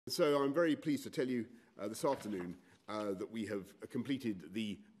So I'm very pleased to tell you this afternoon that we have completed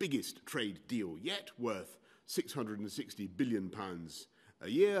the biggest trade deal yet, worth £660 billion a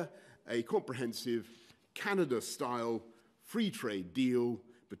year, a comprehensive Canada-style free trade deal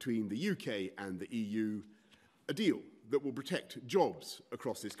between the UK and the EU, a deal that will protect jobs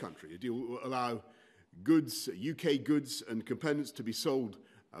across this country, a deal that will allow goods, UK goods and components to be sold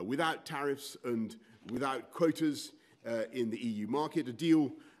without tariffs and without quotas in the EU market, a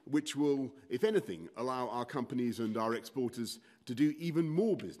deal which will, if anything, allow our companies and our exporters to do even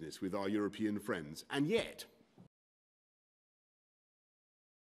more business with our European friends. And yet,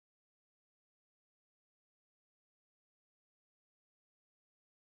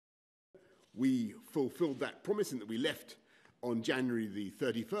 we fulfilled that promise in that we left on January the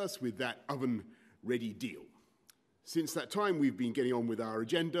 31st with that oven-ready deal. Since that time, we've been getting on with our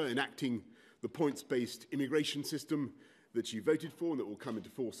agenda, enacting the points-based immigration system that you voted for and that will come into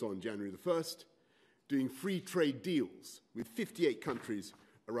force on January the 1st, doing free trade deals with 58 countries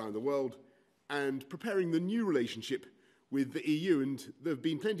around the world, and preparing the new relationship with the EU. And there have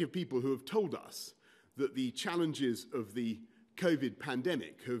been plenty of people who have told us that the challenges of the COVID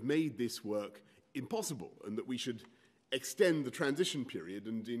pandemic have made this work impossible and that we should extend the transition period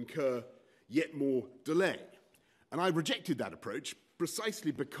and incur yet more delay. And I rejected that approach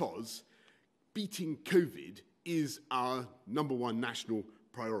precisely because beating COVID is our #1 national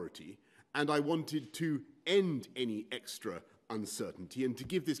priority, and I wanted to end any extra uncertainty and to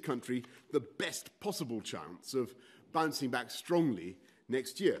give this country the best possible chance of bouncing back strongly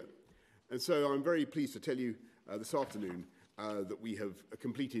next year. And so I'm very pleased to tell you this afternoon that we have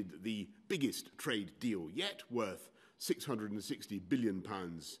completed the biggest trade deal yet, worth £660 billion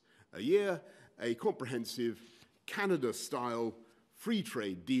a year, a comprehensive Canada-style free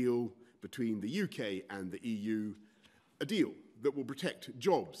trade deal between the UK and the EU, a deal that will protect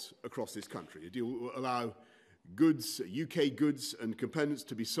jobs across this country, a deal that will allow goods, UK goods and components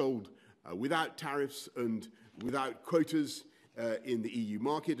to be sold without tariffs and without quotas in the EU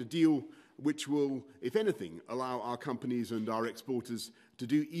market, a deal which will, if anything, allow our companies and our exporters to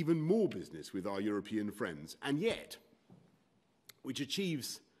do even more business with our European friends, and yet which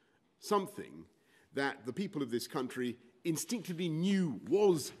achieves something that the people of this country instinctively knew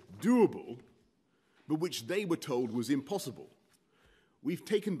was doable, but which they were told was impossible. We've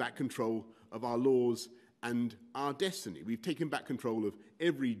taken back control of our laws and our destiny. We've taken back control of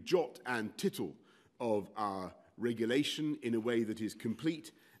every jot and tittle of our regulation in a way that is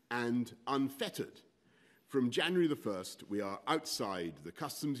complete and unfettered. From January the 1st, we are outside the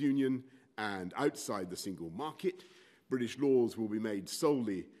customs union and outside the single market. British laws will be made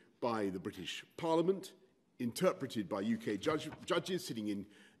solely by the British Parliament, interpreted by UK judges sitting in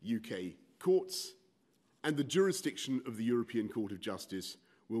UK courts, and the jurisdiction of the European Court of Justice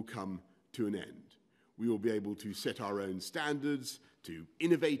will come to an end. We will be able to set our own standards, to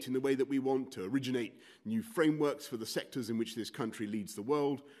innovate in the way that we want, to originate new frameworks for the sectors in which this country leads the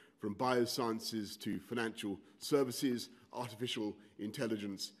world, from biosciences to financial services, artificial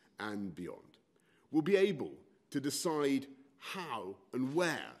intelligence, and beyond. We'll be able to decide how and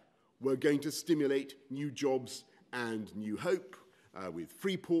where we're going to stimulate new jobs and new hope with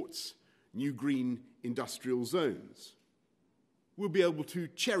free ports, new green industrial zones. We'll be able to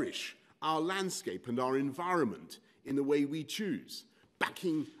cherish our landscape and our environment in the way we choose,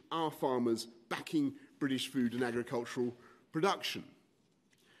 backing our farmers, backing British food and agricultural production.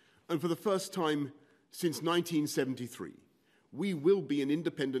 And for the first time since 1973, we will be an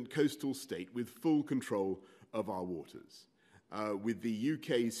independent coastal state with full control of our waters. With the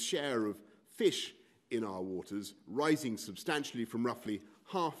UK's share of fish in our waters rising substantially from roughly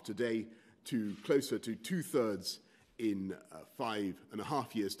half today to closer to 2/3 in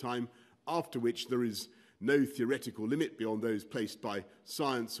 5.5 years' time, after which there is no theoretical limit beyond those placed by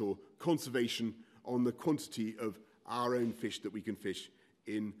science or conservation on the quantity of our own fish that we can fish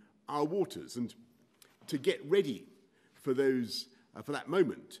in our waters. And to get ready for that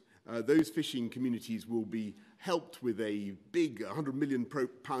moment, those fishing communities will be helped with a big £100 million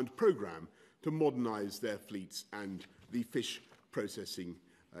programme to modernise their fleets and the fish processing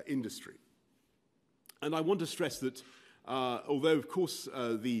industry. And I want to stress that although, of course,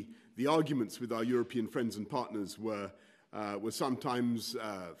 the arguments with our European friends and partners were sometimes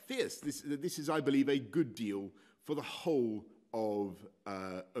fierce, this is, I believe, a good deal for the whole of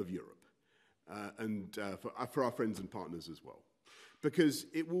Europe and for our friends and partners as well. Because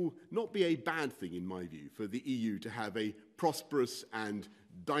it will not be a bad thing, in my view, for the EU to have a prosperous and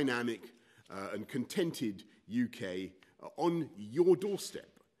dynamic and contented UK on your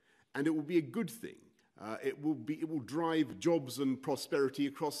doorstep. And it will be a good thing It will drive jobs and prosperity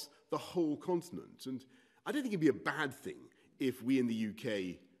across the whole continent. And I don't think it'd be a bad thing if we in the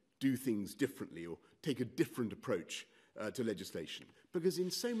UK do things differently or take a different approach to legislation, because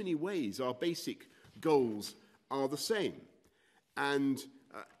in so many ways our basic goals are the same. And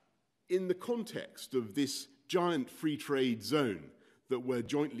in the context of this giant free trade zone that we're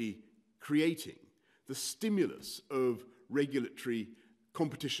jointly creating, the stimulus of regulatory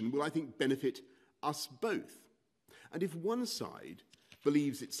competition will, I think, benefit us both. And if one side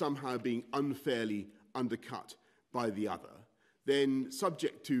believes it's somehow being unfairly undercut by the other, then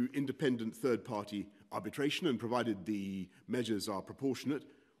subject to independent third-party arbitration and provided the measures are proportionate,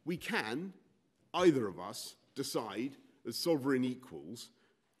 we can, either of us, decide as sovereign equals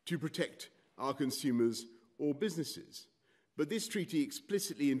to protect our consumers or businesses. But this treaty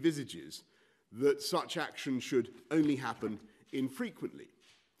explicitly envisages that such action should only happen infrequently.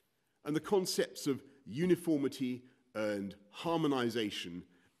 And the concepts of uniformity and harmonisation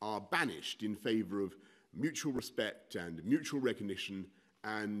are banished in favour of mutual respect and mutual recognition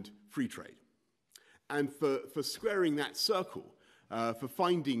and free trade. And for squaring that circle, for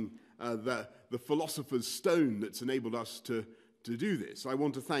finding the philosopher's stone that's enabled us to do this, I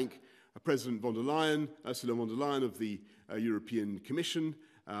want to thank President von der Leyen, Ursula von der Leyen of the European Commission,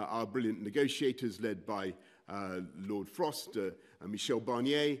 our brilliant negotiators led by Lord Frost and Michel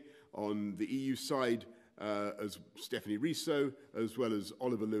Barnier on the EU side, as Stephanie Riso, as well as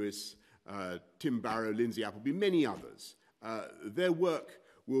Oliver Lewis, Tim Barrow, Lindsay Appleby, many others. Their work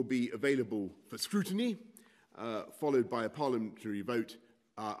will be available for scrutiny, followed by a parliamentary vote,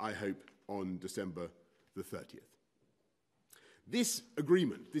 I hope, on December the 30th. This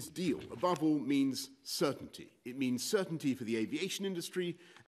agreement, this deal, above all, means certainty. It means certainty for the aviation industry,